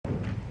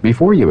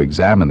Before you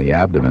examine the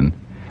abdomen,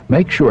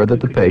 make sure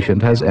that the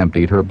patient has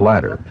emptied her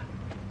bladder.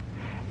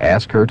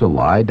 Ask her to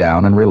lie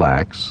down and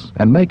relax,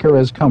 and make her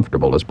as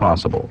comfortable as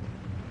possible.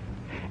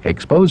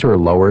 Expose her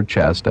lower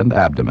chest and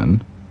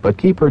abdomen, but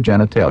keep her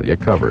genitalia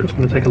covered. Just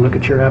going to take a look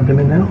at your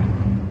abdomen now.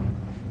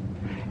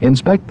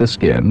 Inspect the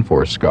skin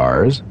for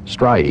scars,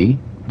 striae,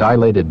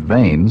 dilated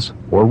veins,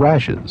 or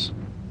rashes.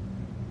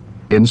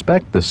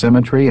 Inspect the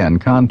symmetry and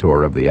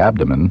contour of the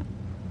abdomen,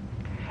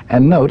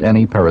 and note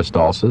any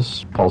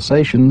peristalsis,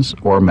 pulsations,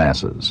 or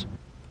masses.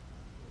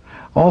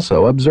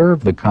 Also,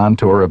 observe the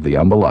contour of the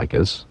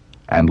umbilicus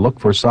and look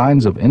for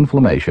signs of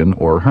inflammation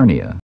or hernia.